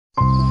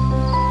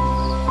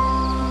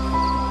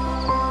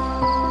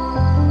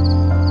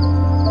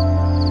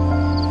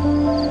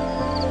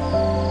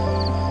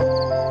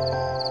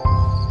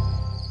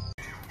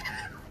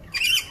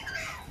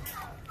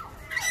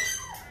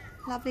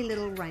lovely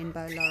little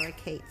rainbow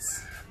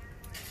lorikeets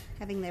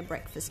having their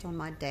breakfast on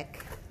my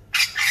deck.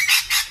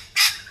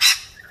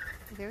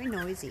 Very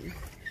noisy.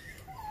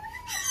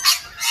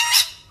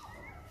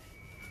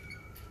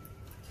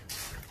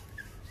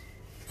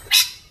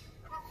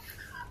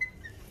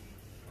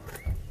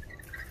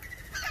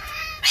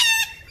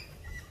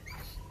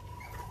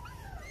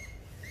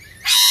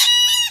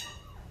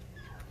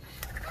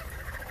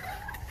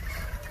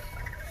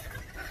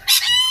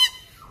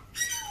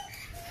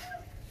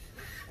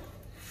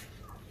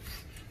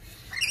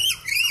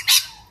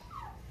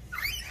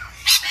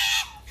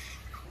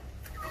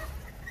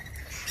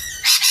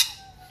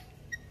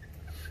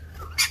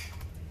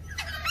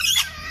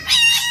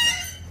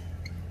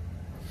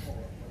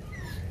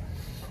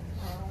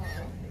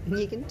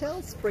 You can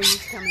tell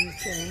spring's coming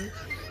soon,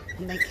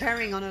 and they're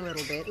carrying on a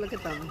little bit. Look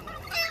at them.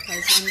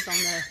 Those ones on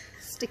the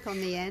stick on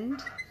the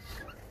end.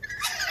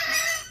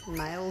 The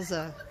males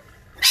are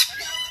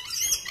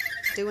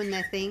doing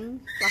their thing,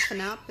 fluffing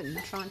up and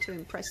trying to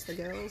impress the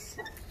girls.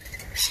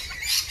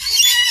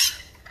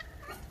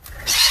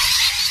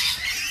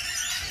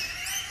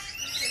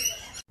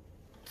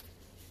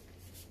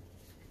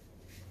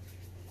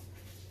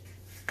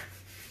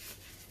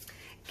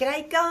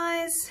 G'day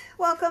guys,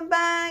 welcome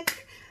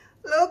back.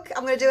 Look,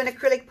 I'm going to do an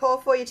acrylic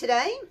pour for you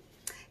today,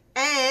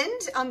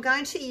 and I'm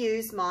going to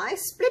use my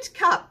split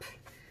cup,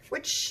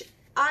 which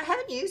I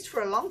haven't used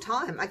for a long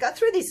time. I go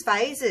through these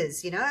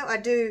phases, you know. I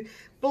do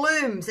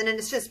blooms and then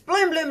it's just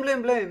bloom, bloom,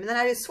 bloom, bloom, and then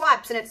I do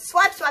swipes and it's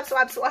swipe, swipe,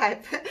 swipe,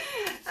 swipe.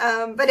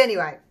 But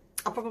anyway,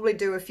 I'll probably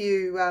do a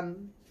few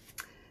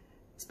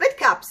split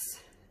cups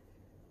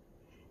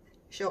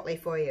shortly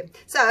for you.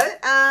 So,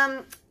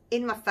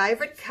 in my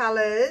favourite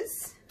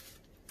colours,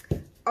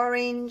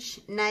 orange,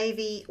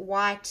 navy,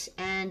 white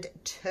and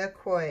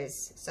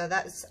turquoise. So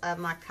that's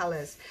my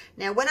colours.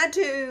 Now when I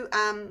do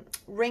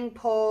ring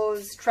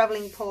pours,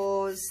 travelling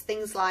pours,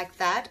 things like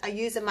that, I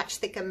use a much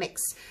thicker mix.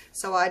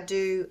 So I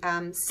do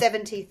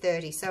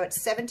 70-30. So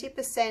it's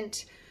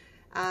 70%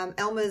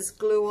 Elmers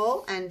Glue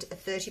All and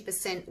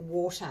 30%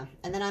 water.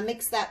 And then I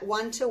mix that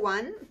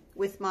 1-to-1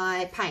 with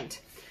my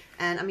paint.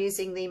 And I'm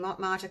using the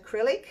Mont Marte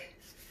Acrylic.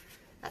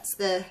 That's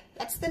the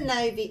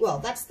navy, well,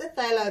 that's the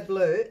phthalo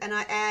blue, and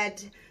I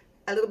add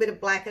a little bit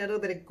of black and a little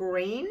bit of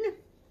green.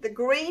 The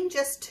green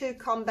just to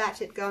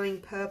combat it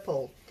going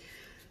purple.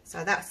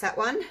 So that's that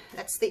one.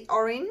 That's the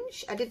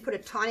orange. I did put a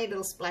tiny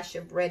little splash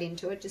of red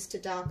into it just to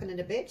darken it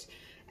a bit.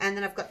 And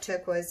then I've got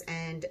turquoise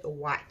and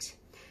white.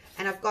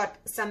 And I've got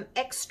some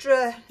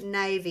extra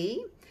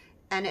navy,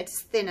 and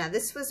it's thinner.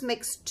 This was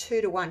mixed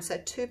 2-to-1,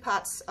 so 2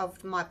 parts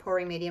of my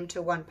pouring medium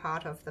to 1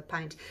 part of the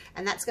paint.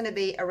 And that's going to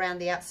be around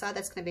the outside.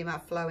 That's going to be my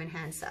flow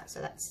enhancer. So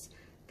that's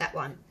that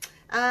one.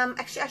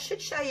 Actually, I should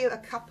show you a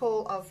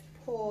couple of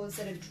pours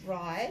that are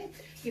dry.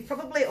 You've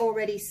probably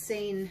already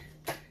seen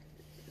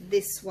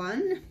this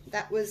one.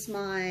 That was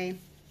my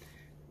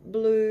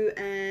blue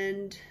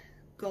and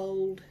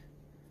gold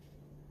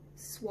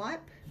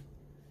swipe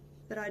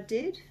that I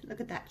did.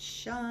 Look at that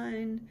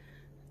shine.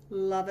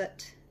 Love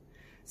it.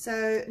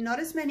 So not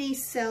as many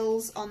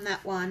cells on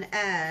that one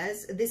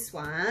as this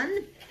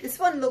one. This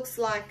one looks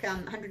like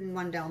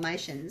 101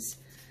 Dalmatians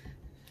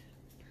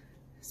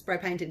spray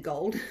painted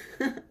gold.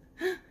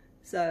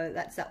 So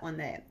that's that one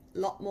there. A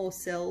lot more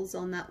cells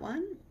on that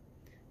one.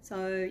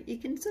 So you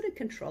can sort of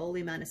control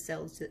the amount of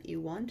cells that you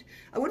want.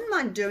 I wouldn't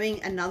mind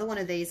doing another one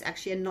of these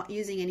actually and not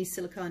using any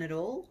silicone at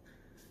all.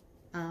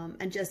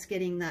 And just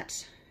getting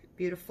that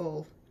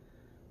beautiful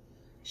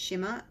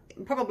shimmer.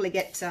 Probably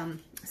get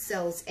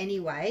cells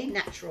anyway,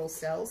 natural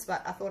cells,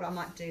 but I thought I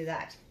might do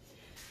that.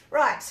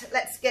 Right,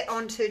 let's get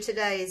on to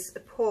today's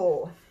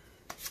pour.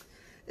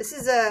 This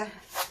is a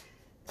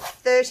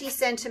 30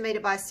 centimetre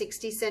by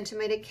 60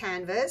 centimetre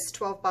canvas,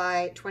 12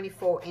 by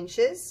 24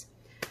 inches.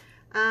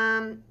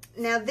 Now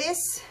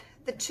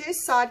the 2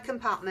 side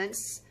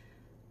compartments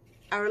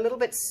are a little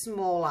bit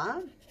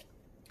smaller,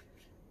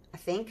 I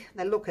think.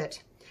 They look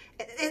it.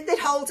 It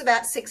holds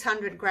about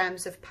 600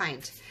 grams of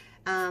paint.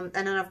 And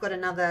then I've got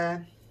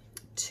another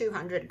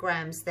 200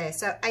 grams there,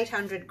 so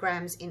 800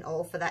 grams in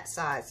all for that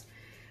size.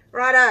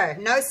 Righto,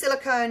 no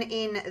silicone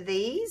in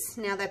these.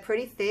 Now they're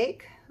pretty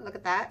thick. Look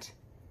at that.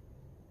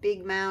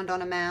 Big mound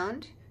on a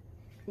mound.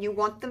 You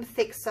want them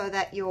thick so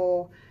that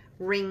your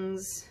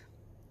rings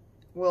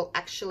will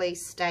actually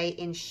stay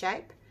in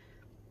shape.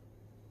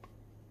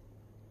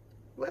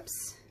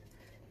 Whoops.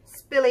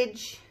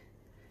 Spillage.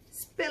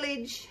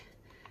 Spillage.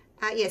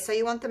 Yeah, so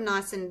you want them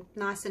nice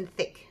and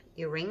thick,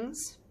 your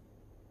rings,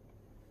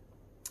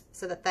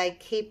 so that they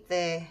keep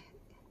their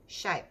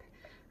shape.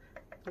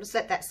 I'll just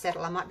let that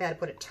settle. I might be able to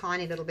put a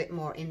tiny little bit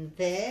more in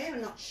there.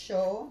 I'm not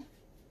sure.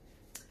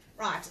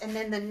 Right, and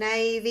then the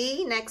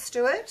navy next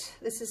to it.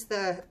 This is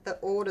the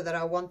order that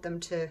I want them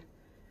to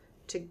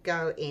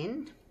go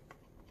in.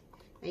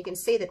 Now you can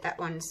see that that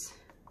one's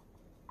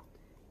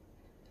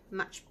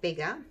much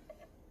bigger.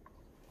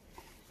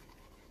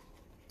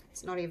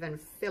 It's not even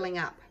filling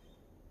up.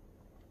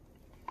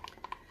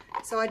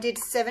 So I did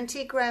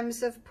 70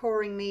 grams of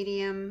pouring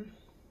medium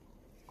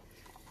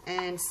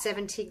and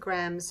 70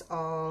 grams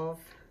of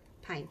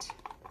paint.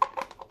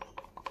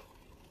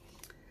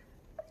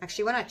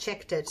 Actually, when I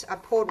checked it, I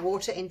poured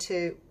water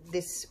into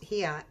this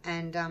here,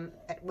 and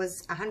it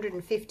was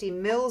 150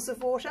 mils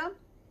of water.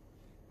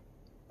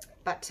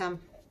 But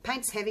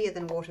paint's heavier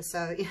than water,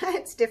 so you know,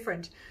 it's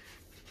different.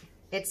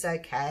 It's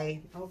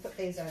okay. I'll put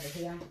these over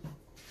here.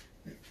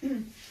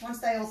 Once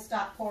they all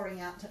start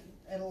pouring out,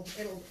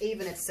 it'll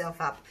even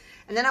itself up.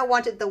 And then I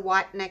wanted the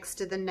white next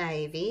to the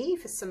navy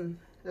for some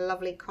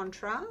lovely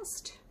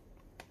contrast.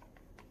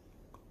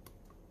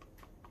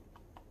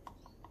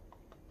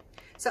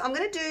 So I'm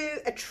going to do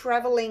a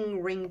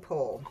traveling ring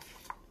pour.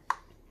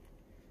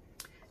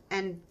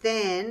 And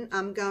then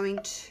I'm going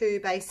to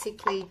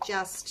basically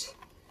just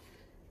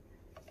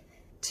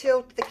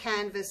tilt the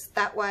canvas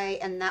that way,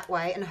 and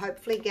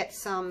hopefully get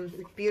some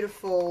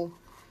beautiful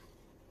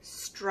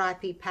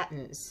stripy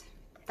patterns.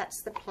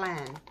 That's the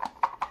plan.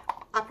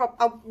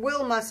 I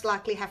will most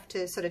likely have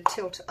to sort of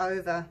tilt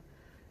over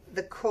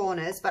the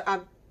corners, but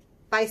I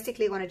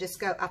basically want to just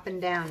go up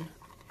and down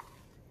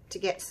to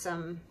get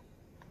some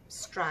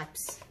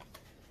stripes.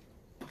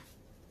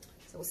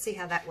 So we'll see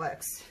how that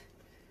works.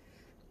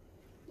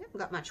 I haven't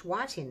got much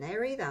white in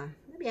there either.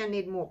 Maybe I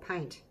need more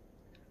paint.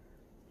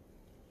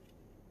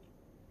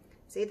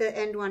 See, the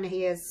end one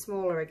here is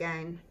smaller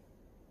again.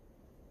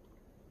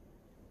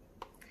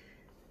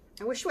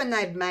 I wish when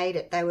they'd made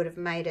it, they would have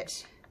made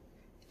it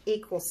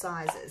equal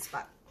sizes,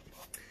 but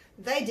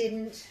they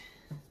didn't.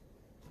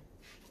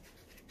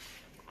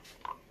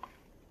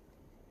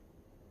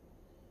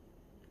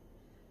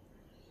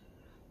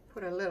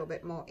 Put a little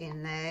bit more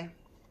in there.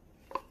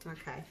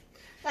 Okay,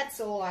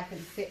 that's all I can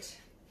fit.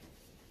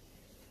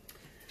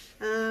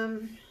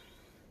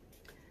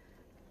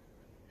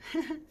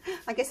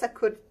 I guess I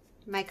could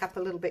make up a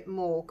little bit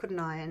more, couldn't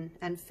I,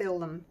 and fill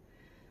them.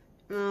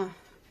 Oh,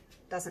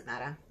 doesn't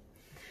matter.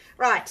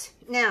 Right,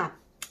 now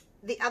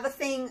the other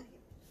thing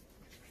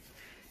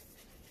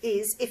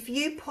is, if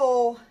you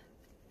pour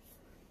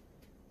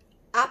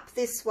up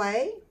this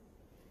way,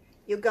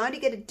 you're going to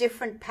get a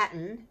different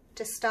pattern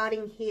to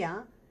starting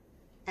here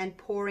and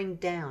pouring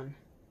down.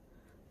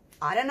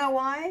 I don't know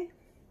why,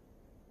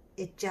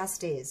 it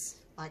just is.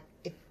 Like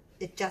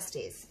it just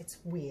is. It's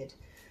weird.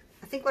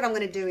 I think what I'm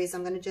going to do is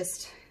I'm going to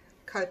just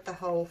coat the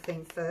whole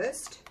thing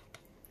first.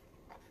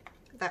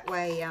 That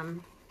way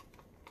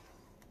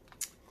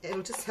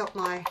it'll just help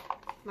my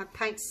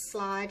paint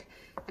slide,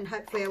 and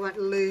hopefully I won't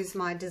lose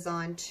my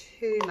design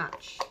too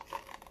much.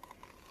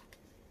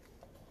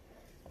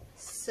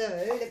 So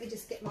let me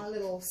just get my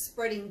little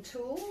spreading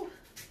tool.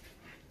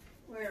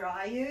 Where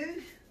are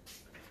you?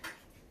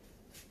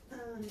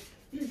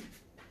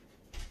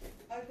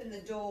 Open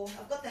the door.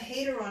 I've got the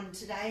heater on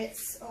today.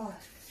 It's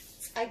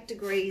 8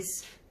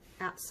 degrees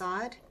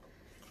outside.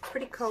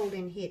 Pretty cold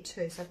in here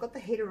too, so I've got the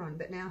heater on,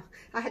 but now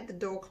I had the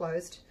door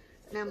closed,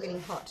 but now I'm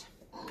getting hot.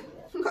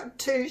 I've got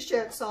 2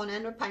 shirts on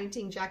and a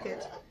painting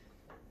jacket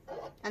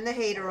and the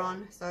heater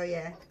on, so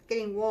yeah,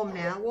 getting warm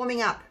now,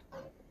 warming up.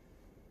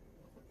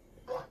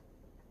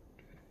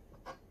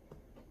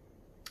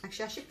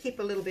 Actually, I should keep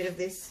a little bit of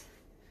this.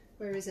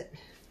 Where is it?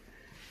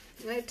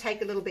 I'm going to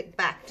take a little bit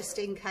back just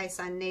in case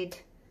I need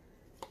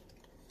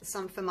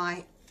some for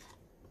my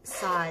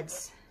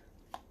sides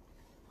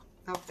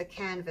of the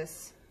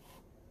canvas.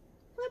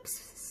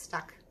 Whoops,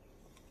 stuck.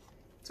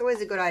 It's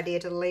always a good idea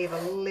to leave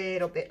a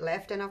little bit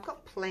left, and I've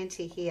got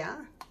plenty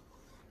here.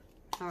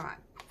 All right,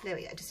 there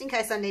we go. Just in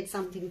case I need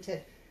something to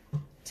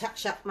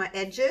touch up my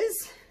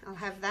edges, I'll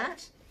have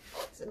that.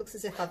 So it looks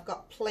as if I've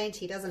got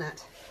plenty, doesn't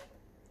it?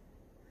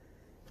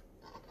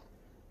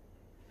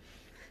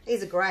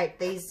 These are great,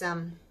 these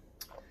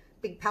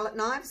big palette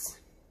knives.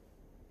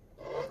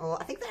 Or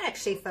I think they're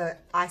actually for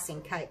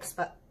icing cakes,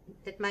 but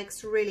it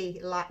makes really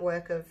light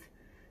work of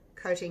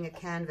coating a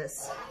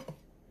canvas.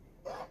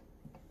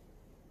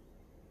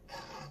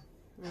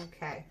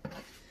 Okay,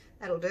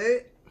 that'll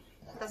do.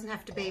 Doesn't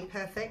have to be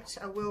perfect.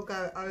 I will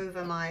go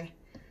over my,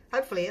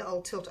 hopefully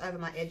I'll tilt over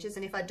my edges,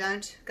 and if I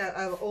don't go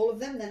over all of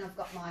them, then I've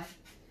got my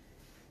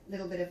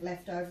little bit of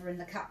leftover in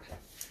the cup.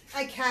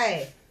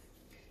 Okay,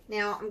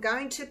 now I'm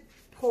going to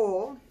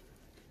pour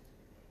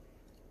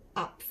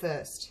up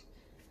first.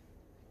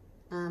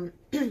 Now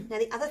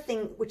the other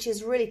thing which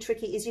is really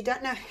tricky is you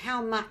don't know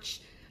how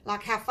much,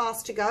 like how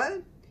fast to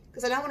go,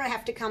 because I don't want to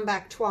have to come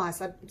back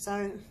twice.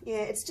 So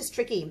yeah, it's just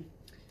tricky.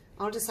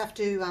 I'll just have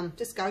to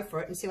just go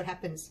for it and see what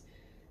happens.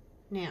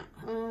 Now,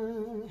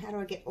 how do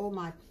I get all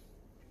my,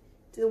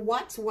 the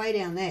white's way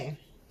down there.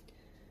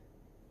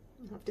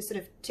 I'll have to sort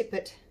of tip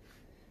it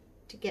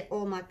to get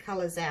all my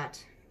colours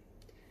out.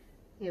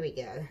 Here we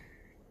go.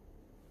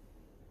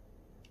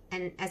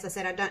 And as I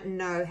said, I don't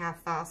know how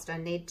fast I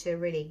need to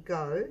really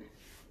go.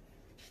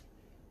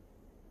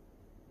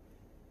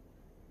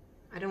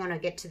 I don't want to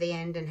get to the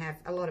end and have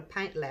a lot of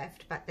paint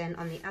left, but then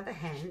on the other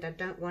hand, I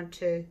don't want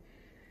to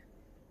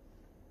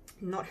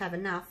not have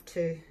enough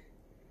to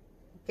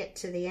get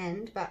to the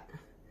end, but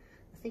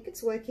I think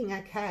it's working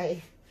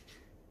okay.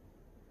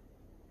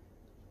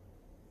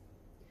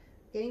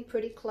 Getting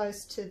pretty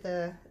close to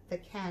the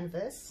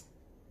canvas.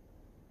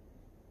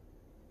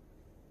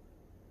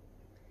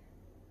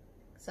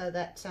 so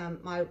that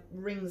my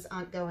rings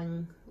aren't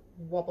going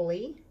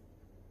wobbly.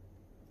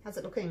 How's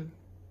it looking?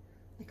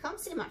 I can't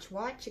see much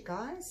white, you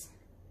guys.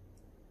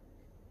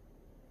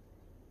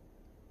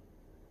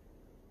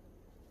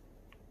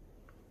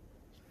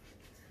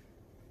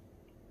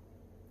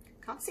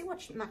 Can't see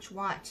much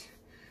white.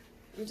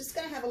 I'm just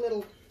going to have a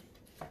little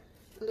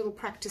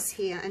practice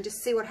here and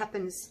just see what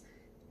happens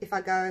if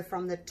I go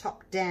from the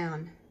top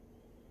down.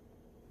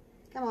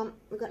 Come on,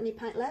 we've got any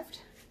paint left?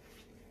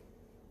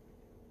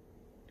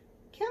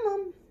 Come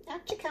on,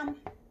 out you come.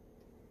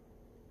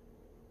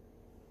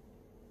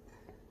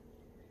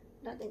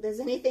 I don't think there's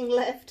anything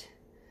left.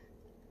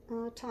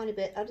 Oh, a tiny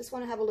bit. I just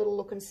want to have a little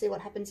look and see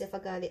what happens if I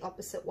go the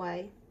opposite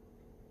way.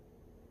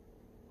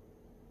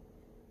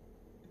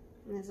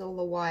 And there's all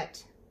the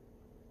white.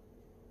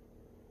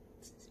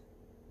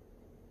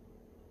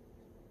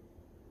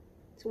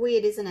 It's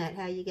weird, isn't it,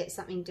 how you get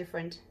something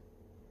different.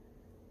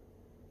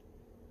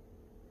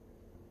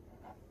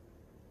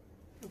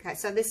 Okay,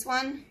 so this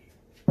one,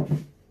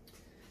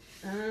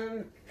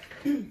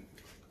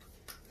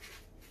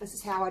 this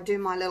is how I do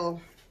my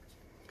little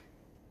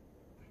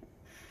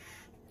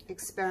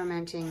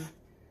experimenting.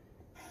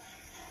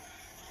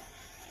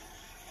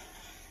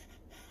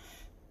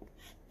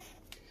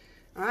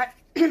 All right,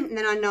 and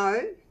then I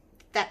know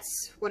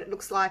that's what it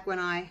looks like when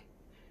I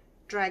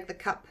drag the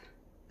cup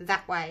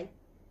that way.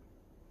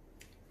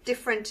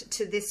 Different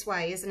to this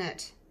way, isn't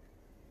it?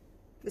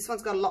 This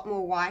one's got a lot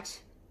more white.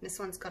 This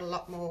one's got a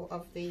lot more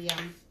of the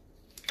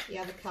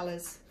other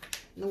colours.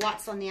 And the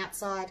white's on the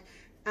outside.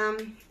 I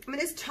mean,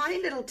 there's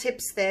tiny little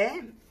tips there.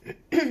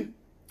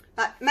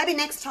 But maybe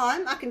next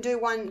time I can do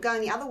one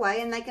going the other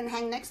way and they can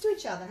hang next to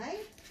each other, hey?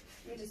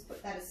 Let me just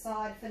put that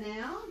aside for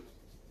now.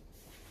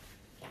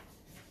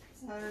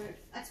 So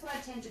that's what I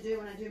tend to do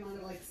when I do my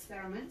little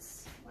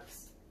experiments.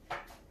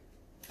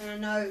 And I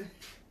know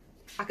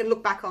I can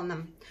look back on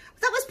them.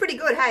 That was pretty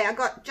good, hey? I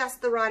got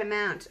just the right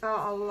amount. Oh,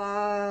 I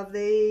love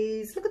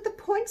these. Look at the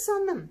points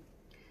on them.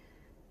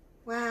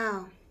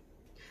 Wow.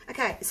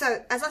 Okay,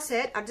 so as I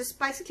said, I just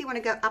basically want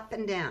to go up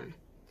and down.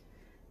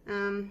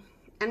 And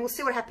we'll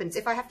see what happens.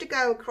 If I have to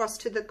go across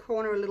to the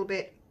corner a little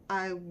bit,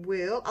 I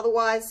will.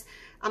 Otherwise,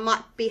 I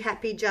might be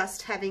happy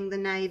just having the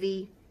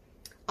navy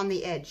on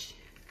the edge.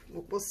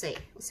 We'll see.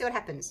 We'll see what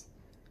happens.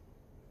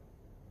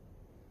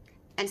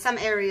 And some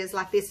areas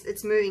like this,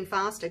 it's moving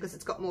faster because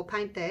it's got more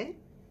paint there.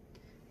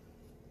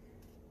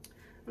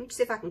 Let me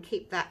see if I can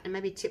keep that and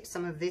maybe tip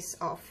some of this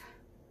off.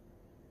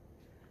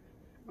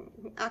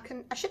 I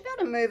should be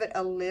able to move it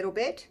a little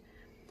bit.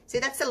 See,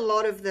 that's a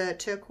lot of the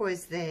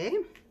turquoise there.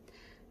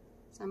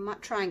 So I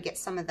might try and get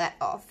some of that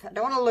off. I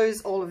don't want to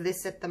lose all of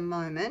this at the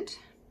moment.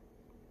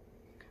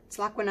 It's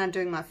like when I'm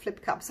doing my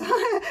flip cups.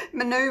 I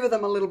maneuver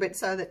them a little bit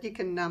so that you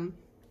can,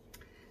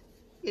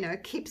 you know,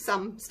 keep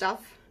some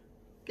stuff,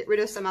 get rid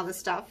of some other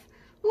stuff.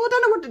 Well, I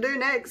don't know what to do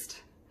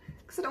next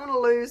because I don't want to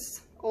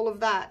lose all of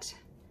that.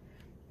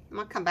 I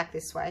might come back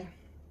this way.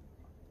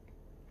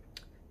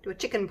 Do a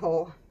chicken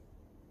paw.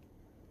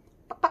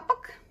 Buck, buck,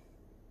 buck.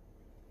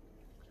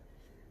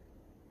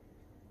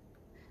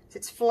 So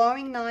it's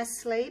flowing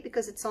nicely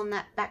because it's on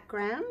that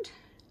background.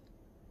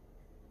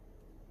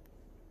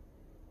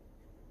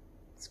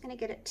 Just going to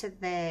get it to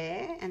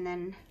there and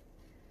then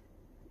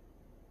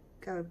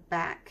go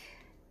back.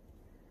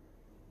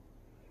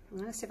 I'm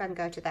going to see if I can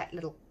go to that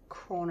little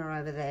corner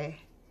over there.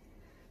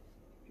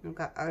 I'll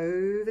go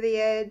over the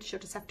edge. I'll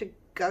just have to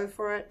go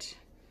for it.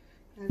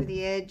 Over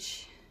the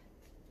edge.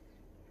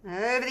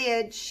 Over the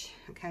edge.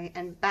 Okay,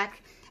 and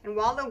back. And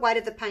while the weight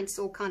of the paint's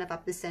all kind of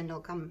up this end,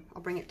 I'll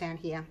bring it down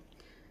here,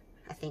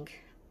 I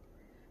think.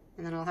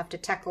 And then I'll have to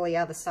tackle the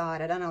other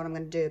side. I don't know what I'm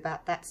going to do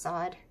about that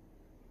side.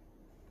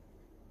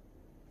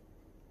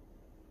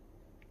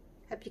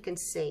 Hope you can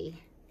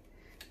see.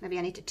 Maybe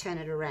I need to turn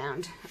it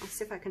around. I'll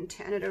see if I can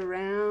turn it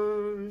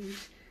around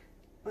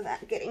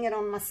without getting it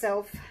on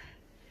myself.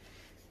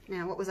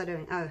 Now, what was I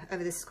doing? Oh,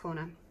 over this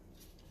corner.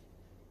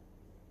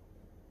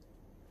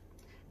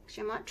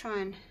 Actually, I might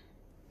try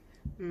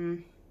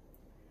and...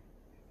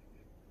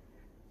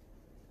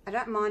 I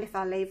don't mind if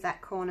I leave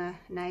that corner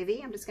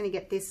navy. I'm just going to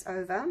get this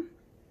over.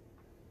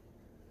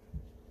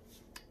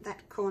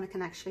 That corner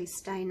can actually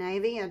stay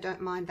navy. I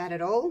don't mind that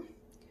at all.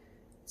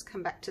 Let's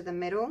come back to the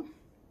middle.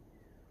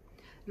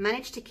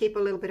 Managed to keep a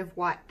little bit of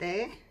white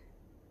there.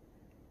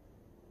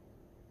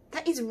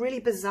 That is really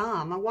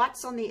bizarre. My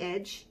white's on the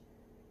edge.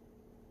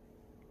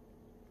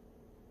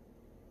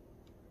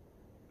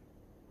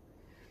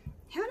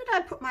 How did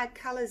I put my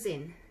colours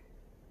in?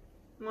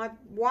 My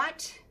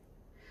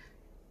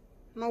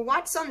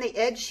white's on the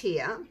edge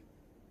here.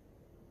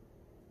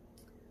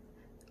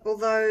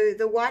 Although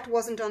the white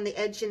wasn't on the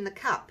edge in the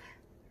cup.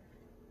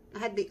 I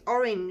had the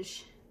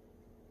orange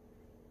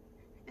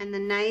and the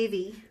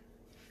navy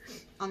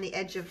on the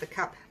edge of the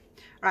cup.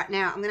 Right,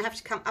 now I'm going to have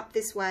to come up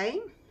this way.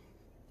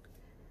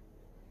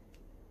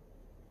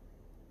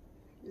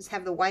 Just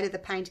have the weight of the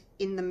paint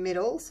in the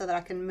middle so that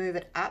I can move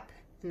it up,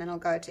 and then I'll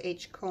go to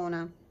each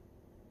corner.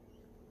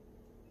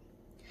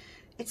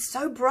 It's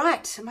so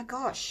bright, oh my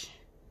gosh.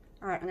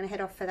 All right, I'm going to head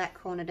off for that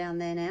corner down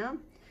there now.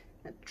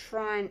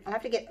 I'll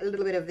have to get a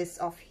little bit of this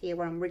off here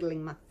where I'm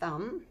wriggling my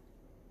thumb.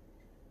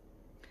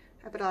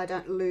 Hope that I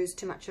don't lose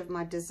too much of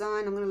my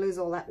design. I'm going to lose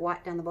all that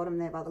white down the bottom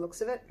there by the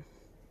looks of it.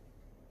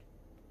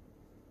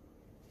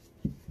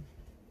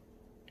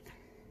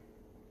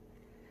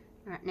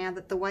 All right, now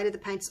that the weight of the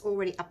paint's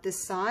already up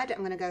this side, I'm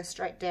going to go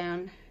straight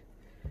down.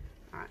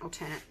 All right, I'll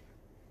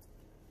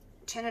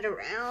turn it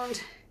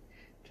around.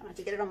 Try not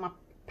to get it on my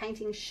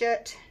painting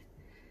shirt.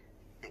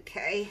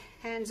 Okay,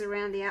 hands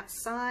around the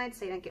outside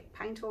so you don't get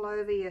paint all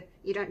over you.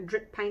 You don't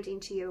drip paint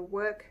into your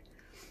work.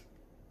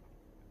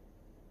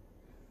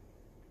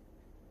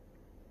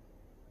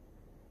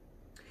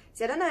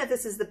 See, I don't know if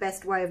this is the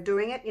best way of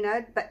doing it, you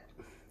know, but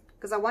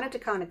because I wanted to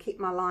kind of keep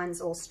my lines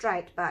all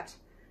straight, but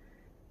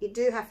you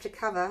do have to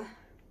cover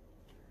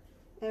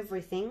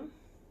everything.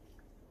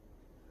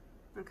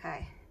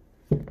 Okay,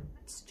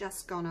 it's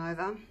just gone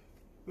over.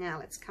 Now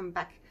let's come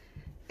back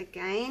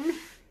again.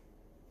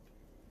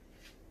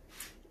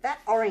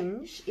 That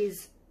orange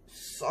is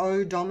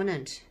so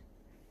dominant,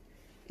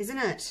 isn't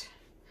it?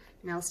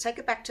 Now let's take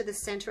it back to the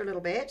center a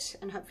little bit,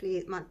 and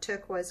hopefully my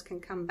turquoise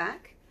can come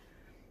back.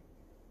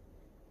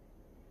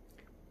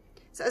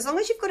 So as long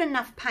as you've got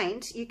enough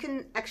paint, you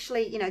can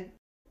actually, you know,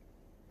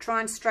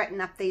 try and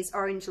straighten up these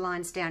orange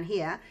lines down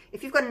here.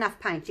 If you've got enough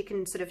paint, you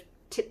can sort of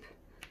tip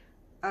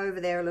over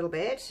there a little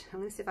bit. I'm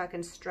going to see if I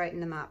can straighten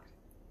them up.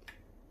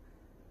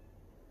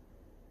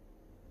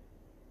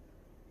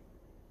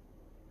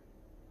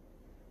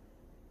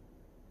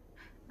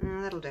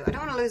 That'll do. I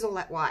don't want to lose all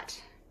that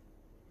white.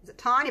 There's a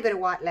tiny bit of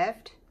white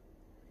left.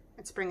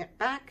 Let's bring it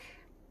back.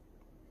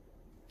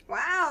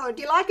 Wow,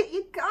 do you like it,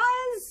 you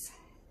guys?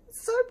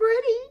 It's so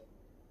pretty.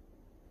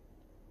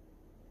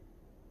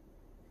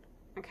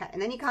 Okay,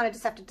 and then you kind of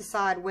just have to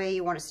decide where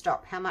you want to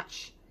stop, how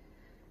much,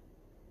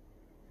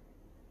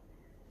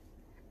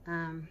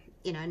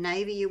 you know,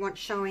 navy you want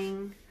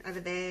showing over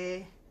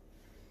there.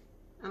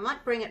 I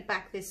might bring it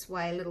back this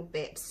way a little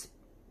bit,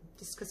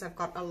 just because I've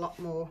got a lot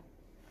more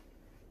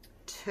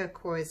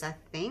turquoise, I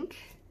think.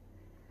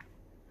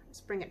 Let's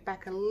bring it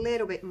back a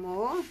little bit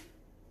more.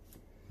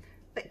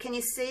 But can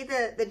you see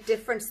the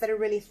difference that a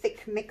really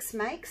thick mix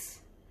makes?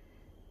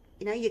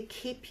 You know, you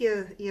keep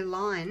your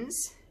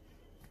lines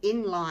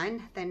in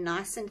line, they're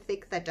nice and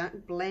thick, they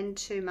don't blend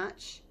too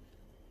much.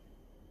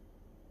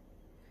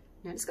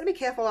 Now just got to be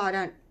careful I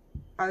don't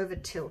over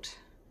tilt.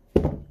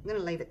 I'm going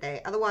to leave it there,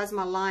 otherwise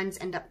my lines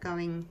end up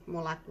going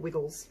more like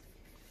wiggles.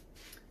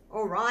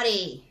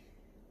 Alrighty,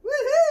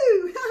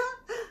 woohoo!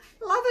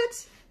 Love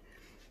it.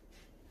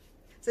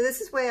 So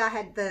this is where I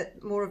had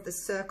more of the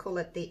circle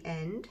at the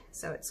end,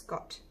 so it's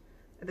got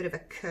a bit of a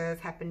curve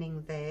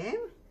happening there.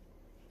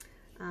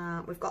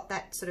 We've got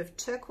that sort of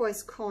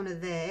turquoise corner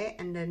there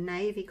and a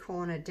navy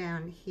corner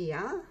down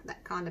here.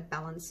 That kind of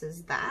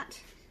balances that.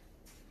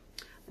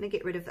 I'm going to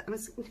get rid of that. I'm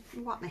just going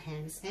to wipe my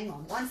hands. Hang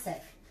on one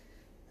sec.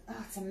 Oh,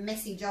 it's a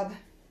messy job.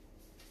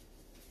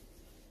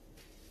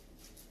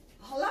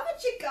 I love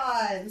it, you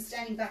guys. I'm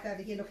standing back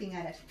over here looking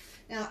at it.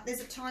 Now,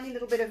 there's a tiny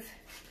little bit of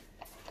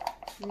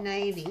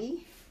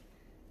navy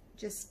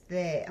just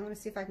there. I'm going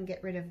to see if I can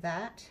get rid of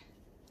that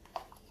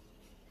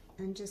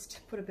and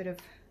just put a bit of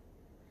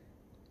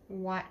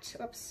white,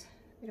 oops,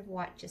 a bit of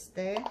white just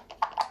there.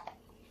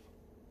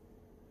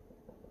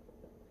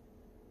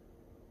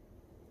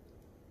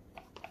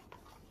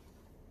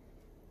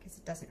 Because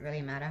it doesn't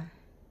really matter.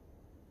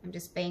 I'm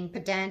just being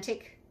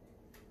pedantic.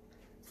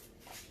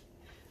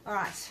 All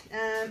right,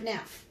 now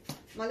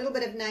my little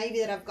bit of navy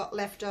that I've got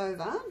left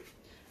over,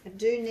 I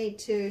do need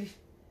to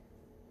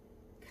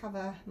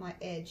cover my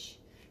edge.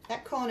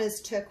 That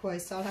corner's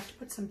turquoise, so I'll have to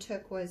put some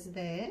turquoise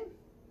there.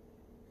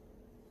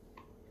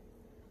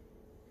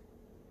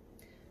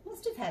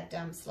 Must have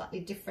had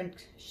slightly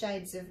different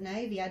shades of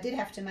navy. I did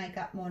have to make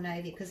up more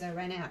navy because I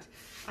ran out.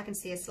 I can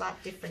see a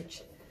slight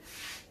different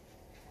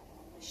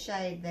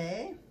shade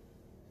there.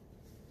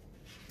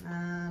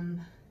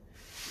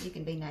 You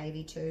can be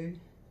navy too,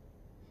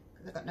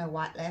 because I've got no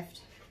white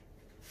left.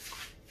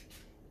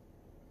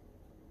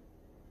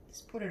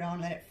 Just put it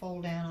on, let it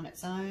fall down on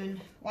its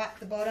own. Wipe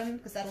the bottom,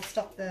 because that'll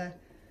stop the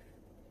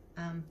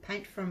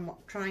paint from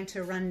trying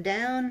to run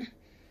down,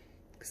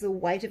 because the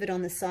weight of it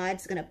on the side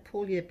is going to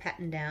pull your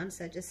pattern down.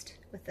 So just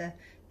with a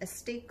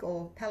stick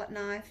or palette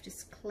knife,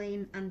 just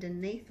clean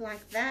underneath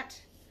like that.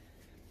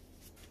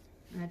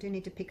 And I do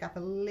need to pick up a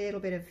little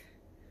bit of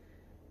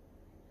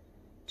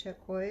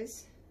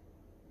turquoise.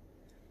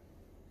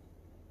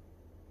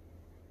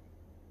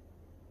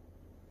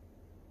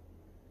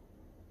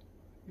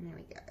 And there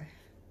we go.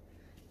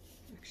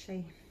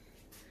 Actually,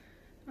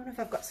 I don't know if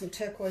I've got some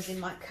turquoise in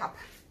my cup.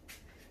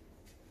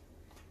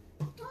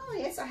 Oh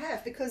yes, I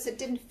have, because it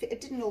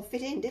didn't all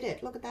fit in, did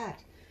it? Look at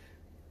that.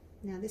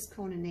 Now this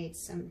corner needs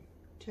some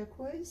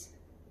turquoise,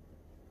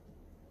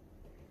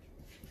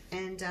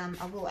 and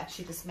I will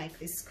actually just make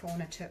this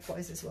corner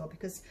turquoise as well,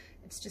 because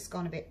it's just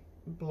gone a bit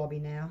blobby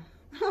now.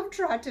 I've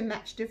tried to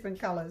match different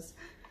colours.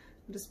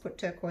 I'll just put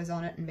turquoise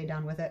on it and be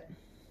done with it.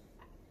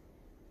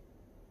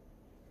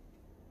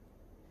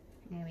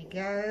 There we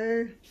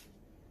go.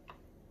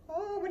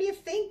 Oh, what do you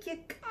think, you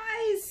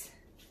guys?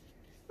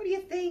 What do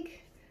you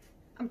think?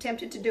 I'm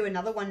tempted to do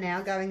another one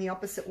now, going the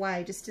opposite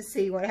way, just to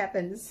see what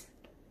happens.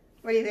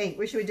 What do you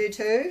think? Should we do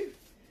two?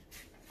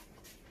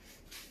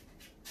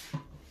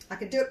 I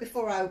could do it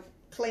before I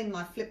clean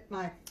my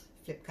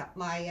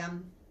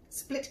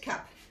split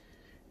cup.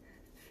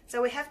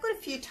 So we have got a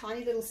few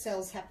tiny little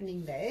cells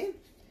happening there.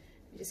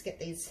 Just get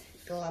these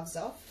gloves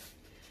off.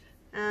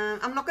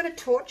 I'm not going to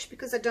torch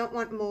because I don't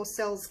want more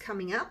cells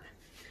coming up.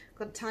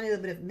 Got a tiny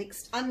little bit of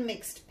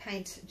unmixed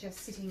paint just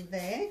sitting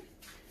there.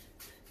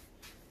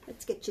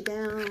 Let's get you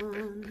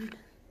down.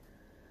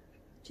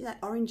 Gee, that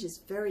orange is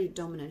very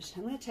dominant.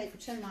 I'm going to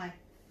turn my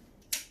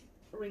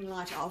ring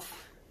light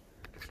off.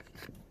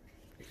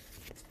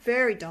 It's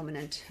very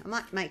dominant. I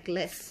might make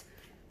less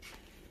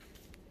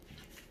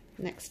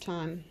next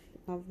time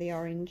of the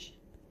orange.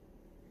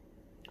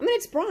 I mean,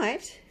 it's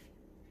bright.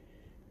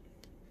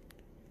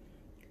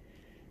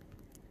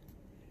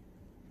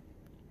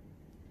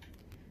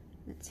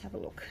 Let's have a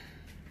look.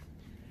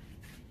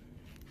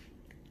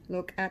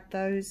 Look at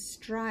those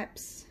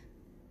stripes.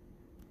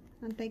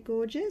 Aren't they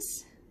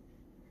gorgeous?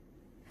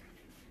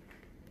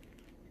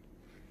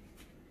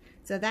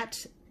 So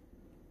that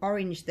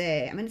orange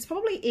there, I mean, it's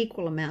probably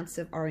equal amounts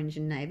of orange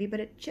and navy,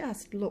 but it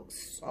just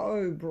looks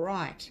so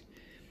bright.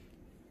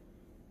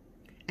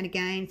 And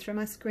again, through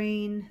my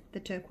screen, the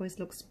turquoise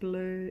looks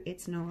blue.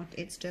 It's not,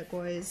 it's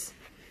turquoise.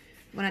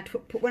 When I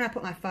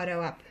put my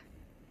photo up,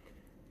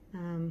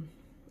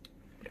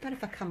 what about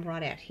if I come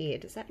right out here?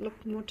 Does that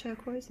look more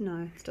turquoise?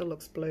 No, it still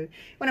looks blue.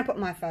 When I put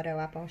my photo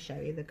up, I'll show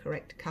you the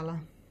correct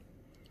colour.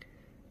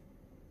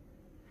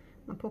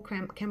 My poor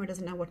camera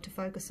doesn't know what to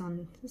focus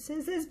on. It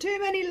says there's too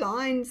many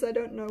lines. I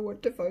don't know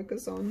what to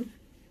focus on.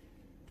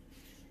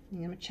 I'm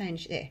going to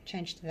change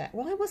to that.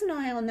 Why wasn't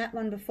I on that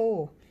one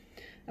before?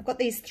 I've got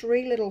these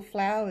 3 little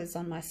flowers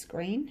on my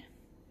screen.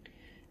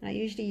 And I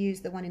usually use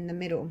the one in the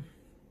middle.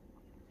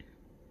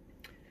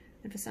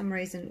 And for some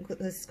reason,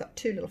 because it's got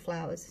 2 little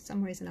flowers, for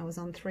some reason I was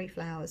on 3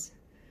 flowers.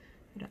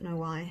 I don't know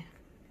why.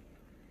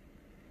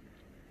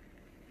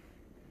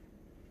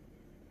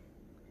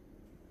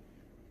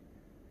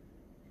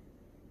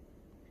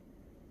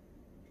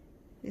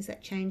 There's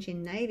that change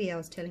in navy I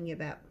was telling you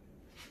about.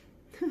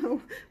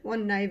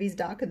 One navy's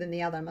darker than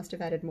the other. I must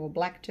have added more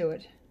black to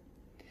it.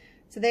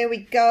 So there we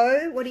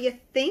go. What do you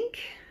think?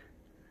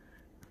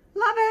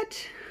 Love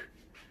it!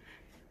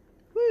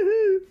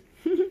 Woohoo!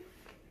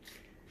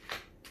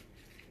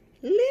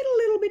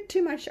 Little bit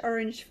too much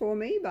orange for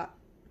me,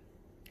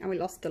 and we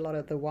lost a lot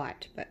of the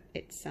white, but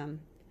it's I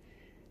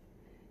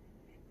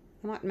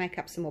might make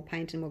up some more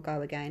paint and we'll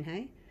go again,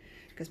 hey?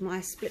 Because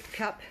my split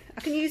cup,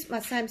 I can use my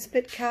same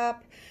split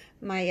cup.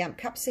 My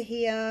cups are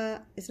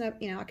here. There's no,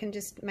 you know, I can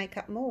just make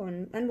up more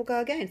and we'll go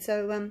again.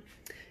 So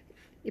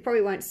you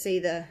probably won't see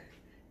the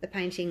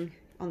painting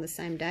on the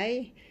same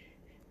day.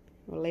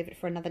 We'll leave it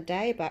for another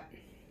day, but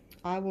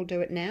I will do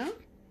it now,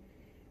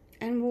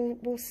 and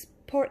we'll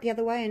pour it the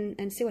other way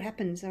and see what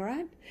happens. All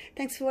right,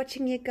 thanks for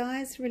watching, you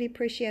guys. Really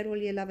appreciate all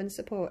your love and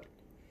support.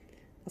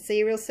 I'll see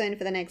you real soon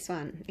for the next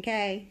one.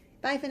 Okay,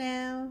 bye for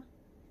now.